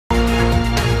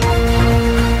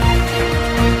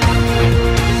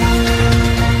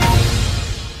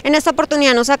En esta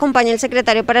oportunidad nos acompaña el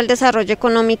secretario para el desarrollo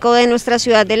económico de nuestra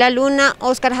ciudad de La Luna,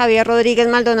 Óscar Javier Rodríguez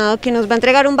Maldonado, que nos va a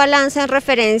entregar un balance en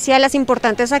referencia a las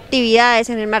importantes actividades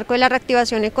en el marco de la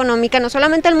reactivación económica, no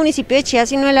solamente del municipio de Chía,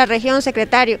 sino de la región.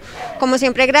 Secretario, como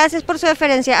siempre, gracias por su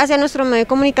deferencia hacia nuestro medio de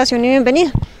comunicación y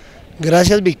bienvenido.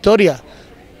 Gracias, Victoria,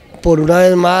 por una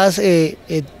vez más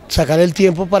sacar el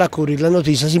tiempo para cubrir las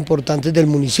noticias importantes del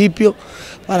municipio,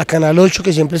 para Canal 8,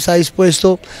 que siempre está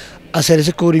dispuesto a hacer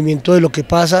ese cubrimiento de lo que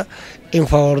pasa en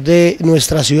favor de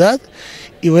nuestra ciudad,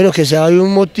 y bueno, que sea hoy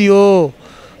un motivo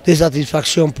de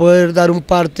satisfacción poder dar un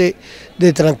parte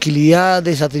de tranquilidad,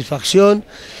 de satisfacción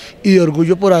y de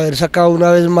orgullo por haber sacado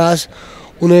una vez más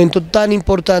un evento tan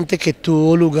importante que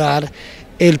tuvo lugar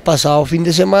el pasado fin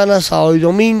de semana, sábado y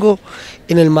domingo,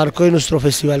 en el marco de nuestro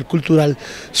Festival Cultural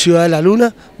Ciudad de la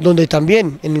Luna, donde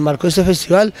también en el marco de este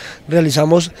festival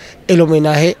realizamos el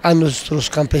homenaje a nuestros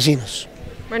campesinos.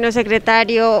 Bueno,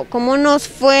 secretario, ¿cómo nos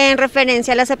fue en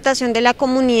referencia a la aceptación de la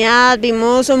comunidad?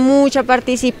 Vimos mucha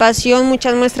participación,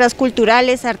 muchas muestras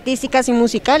culturales, artísticas y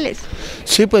musicales.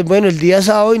 Sí, pues bueno, el día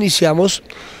sábado iniciamos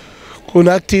con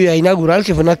una actividad inaugural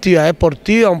que fue una actividad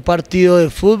deportiva, un partido de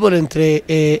fútbol entre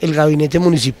el gabinete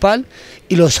municipal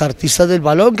y los artistas del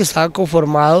balón, que estaban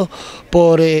conformados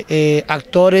por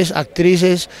actores,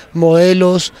 actrices,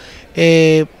 modelos,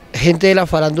 gente de la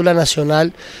farándula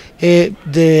nacional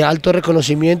de alto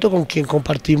reconocimiento, con quien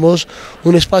compartimos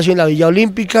un espacio en la Villa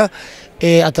Olímpica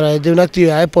a través de una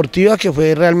actividad deportiva que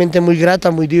fue realmente muy grata,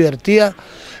 muy divertida.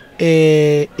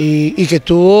 Y que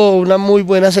tuvo una muy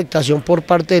buena aceptación por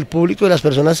parte del público y de las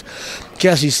personas que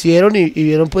asistieron y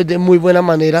vieron pues de muy buena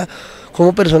manera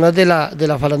cómo personas de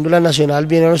la farándula nacional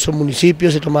vienen a nuestro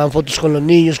municipio, se tomaban fotos con los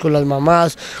niños, con las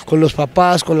mamás, con los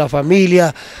papás, con la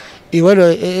familia. Y bueno,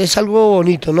 es algo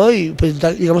bonito, ¿no? Y pues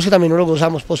digamos que también nos lo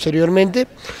gozamos. Posteriormente,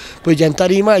 pues ya en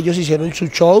tarima ellos hicieron su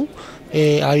show.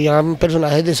 Habían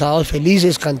personajes de Sábados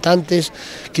Felices, cantantes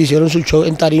que hicieron su show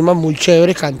en tarima muy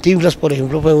chévere. Cantinflas, por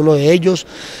ejemplo, fue uno de ellos.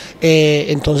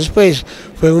 Entonces pues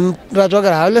fue un rato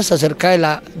agradable hasta cerca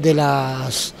de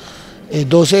las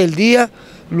 12 del día.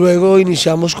 Luego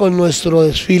iniciamos con nuestro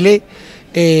desfile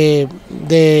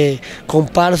de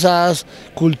comparsas,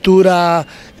 cultura,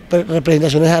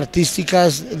 representaciones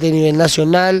artísticas de nivel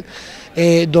nacional,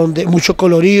 donde mucho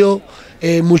colorido,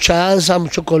 mucha danza,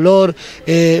 mucho color,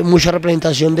 mucha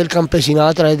representación del campesinado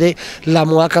a través de la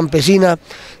moda campesina,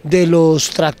 de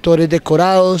los tractores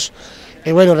decorados.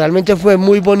 Bueno, realmente fue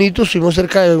muy bonito, estuvimos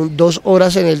cerca de 2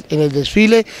 horas en el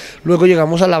desfile. Luego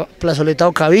llegamos a la plazoleta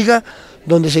Ocaviga,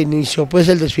 donde se inició pues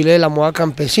el desfile de la moda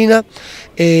campesina,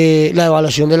 la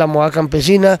evaluación de la moda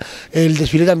campesina, el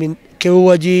desfile también que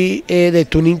hubo allí de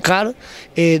tuning car,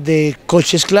 de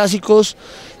coches clásicos.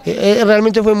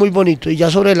 Realmente fue muy bonito. Y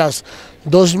ya sobre las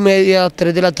 2:30,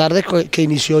 3 de la tarde que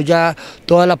inició ya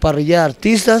toda la parrilla de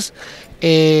artistas,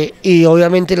 y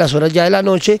obviamente las horas ya de la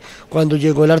noche, cuando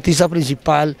llegó el artista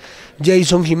principal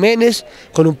Jason Jiménez,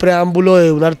 con un preámbulo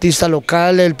de un artista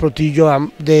local, el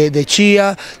Protillo de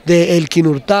Chía, de Elkin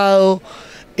Hurtado.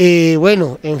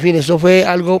 Bueno, en fin, eso fue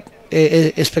algo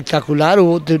espectacular.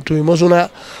 Tuvimos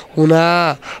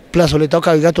una plazoleta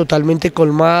Ocaviga totalmente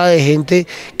colmada de gente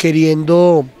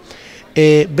queriendo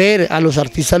ver a los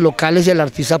artistas locales y al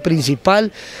artista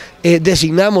principal.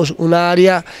 Designamos una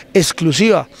área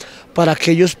exclusiva para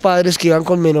aquellos padres que iban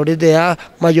con menores de edad,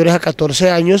 mayores a 14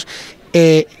 años,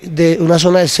 de una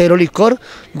zona de cero licor,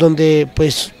 donde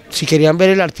pues si querían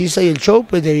ver el artista y el show,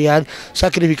 pues debían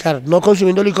sacrificar, no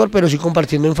consumiendo licor, pero sí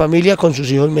compartiendo en familia con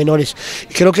sus hijos menores.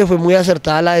 Y creo que fue muy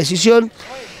acertada la decisión,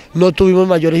 no tuvimos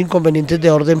mayores inconvenientes de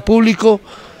orden público,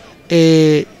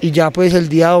 y ya pues el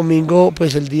día domingo,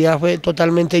 pues el día fue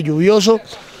totalmente lluvioso.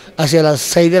 Hacia las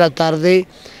 6 de la tarde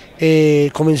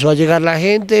comenzó a llegar la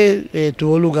gente,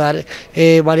 tuvo lugar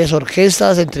varias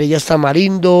orquestas, entre ellas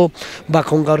Tamarindo,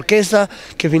 Baconga Orquesta,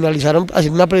 que finalizaron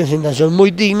haciendo una presentación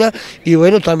muy digna. Y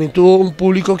bueno, también tuvo un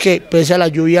público que pese a la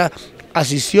lluvia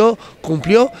asistió,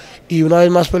 cumplió, y una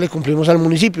vez más pues le cumplimos al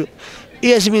municipio.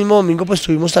 Y ese mismo domingo pues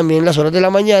tuvimos también en las horas de la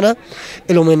mañana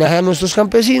el homenaje a nuestros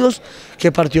campesinos,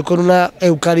 que partió con una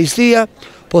Eucaristía,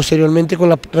 posteriormente con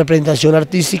la representación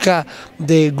artística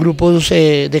de grupos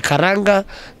de carranga,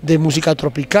 de música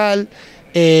tropical,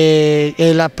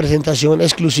 la presentación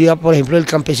exclusiva, por ejemplo, del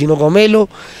campesino Gomelo,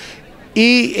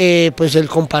 y pues el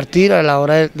compartir a la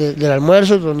hora del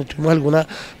almuerzo, donde tuvimos algunas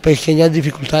pequeñas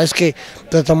dificultades que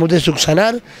tratamos de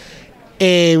subsanar.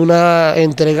 Una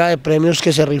entrega de premios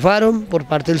que se rifaron por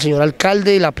parte del señor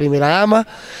alcalde y la primera dama.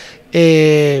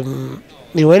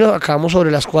 Y bueno, acabamos sobre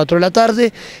las 4 de la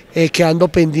tarde, quedando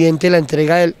pendiente la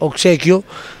entrega del obsequio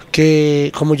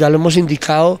que, como ya lo hemos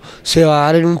indicado, se va a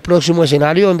dar en un próximo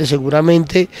escenario donde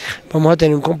seguramente vamos a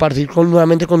tener un compartir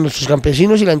nuevamente con nuestros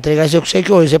campesinos y la entrega de ese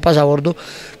obsequio o ese pasabordo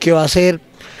que va a ser,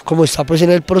 como está pues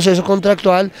en el proceso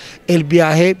contractual, el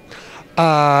viaje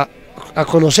a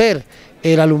conocer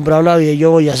el alumbrado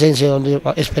navideño boyacense, donde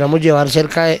esperamos llevar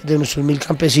cerca de nuestros 1000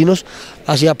 campesinos,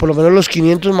 hacia por lo menos los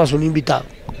 500 más un invitado.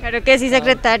 Claro que sí,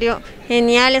 secretario,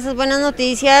 genial, esas buenas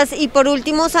noticias. Y por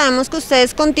último, sabemos que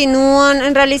ustedes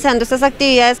continúan realizando estas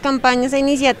actividades, campañas e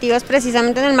iniciativas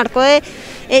precisamente en el marco de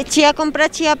Chía Compra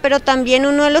Chía, pero también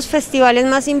uno de los festivales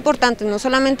más importantes, no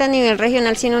solamente a nivel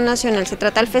regional, sino nacional. Se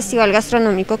trata del Festival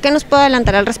Gastronómico. ¿Qué nos puede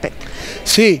adelantar al respecto?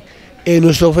 Sí,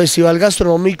 nuestro Festival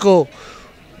Gastronómico,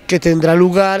 que tendrá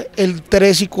lugar el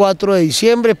 3 y 4 de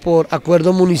diciembre por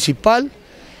acuerdo municipal,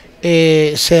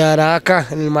 se dará acá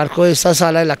en el marco de esta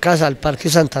sala de la casa del Parque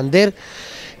Santander,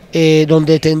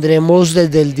 donde tendremos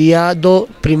desde el día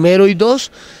 1 y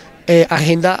 2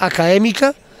 agenda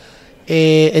académica,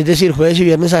 es decir, jueves y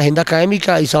viernes agenda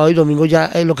académica y sábado y domingo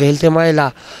ya lo que es el tema de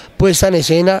la puesta en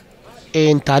escena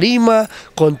en tarima,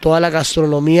 con toda la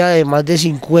gastronomía de más de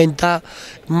 50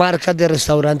 marcas de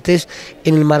restaurantes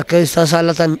en el marco de esta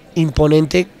sala tan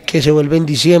imponente que se vuelve en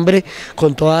diciembre,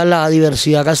 con toda la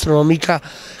diversidad gastronómica,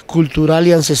 cultural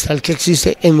y ancestral que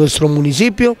existe en nuestro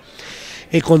municipio,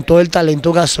 con todo el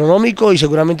talento gastronómico y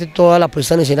seguramente toda la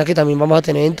puesta en escena que también vamos a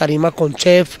tener en tarima con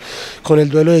chef, con el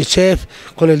duelo de chef,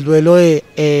 con el duelo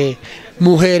de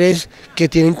mujeres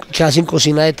que hacen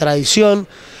cocina de tradición,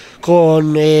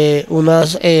 con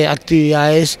unas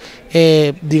actividades,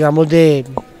 digamos, de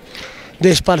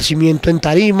esparcimiento en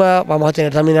tarima. Vamos a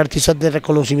tener también artistas de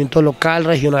reconocimiento local,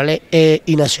 regional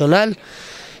y nacional.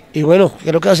 Y bueno,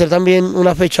 creo que va a ser también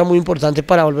una fecha muy importante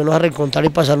para volvernos a reencontrar y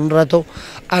pasar un rato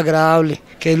agradable,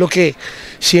 que es lo que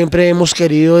siempre hemos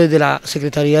querido desde la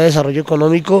Secretaría de Desarrollo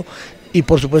Económico y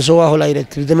por supuesto bajo la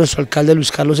directriz de nuestro alcalde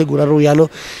Luis Carlos Segura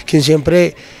Rubiano, quien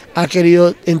siempre ha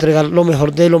querido entregar lo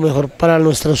mejor de lo mejor para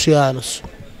nuestros ciudadanos.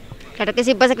 Claro que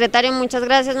sí, pues secretario, muchas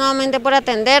gracias nuevamente por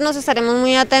atendernos, estaremos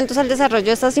muy atentos al desarrollo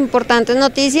de estas importantes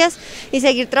noticias y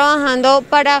seguir trabajando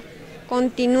para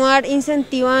continuar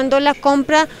incentivando la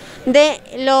compra de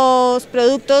los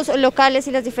productos locales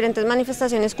y las diferentes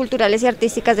manifestaciones culturales y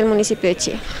artísticas del municipio de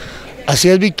Chía. Así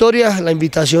es, Victoria, la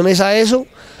invitación es a eso,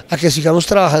 a que sigamos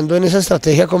trabajando en esa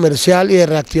estrategia comercial y de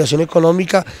reactivación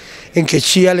económica, en que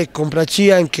Chía le compra a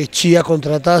Chía, en que Chía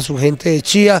contrata a su gente de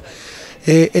Chía.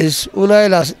 Es una de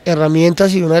las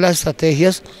herramientas y una de las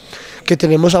estrategias que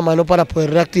tenemos a mano para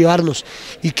poder reactivarnos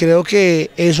y creo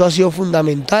que eso ha sido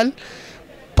fundamental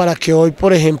para que hoy,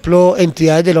 por ejemplo,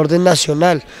 entidades del orden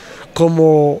nacional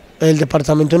como el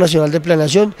Departamento Nacional de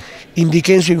Planeación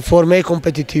indiquen en su informe de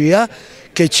competitividad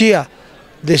que Chía,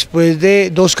 después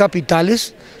de 2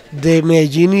 capitales, de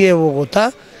Medellín y de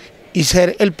Bogotá, y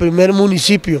ser el primer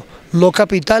municipio no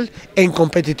capital en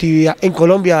competitividad en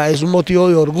Colombia, es un motivo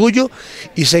de orgullo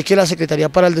y sé que la Secretaría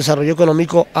para el Desarrollo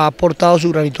Económico ha aportado su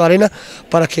granito de arena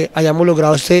para que hayamos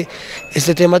logrado este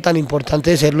tema tan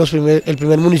importante de ser el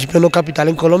primer municipio no capital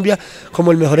en Colombia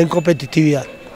como el mejor en competitividad.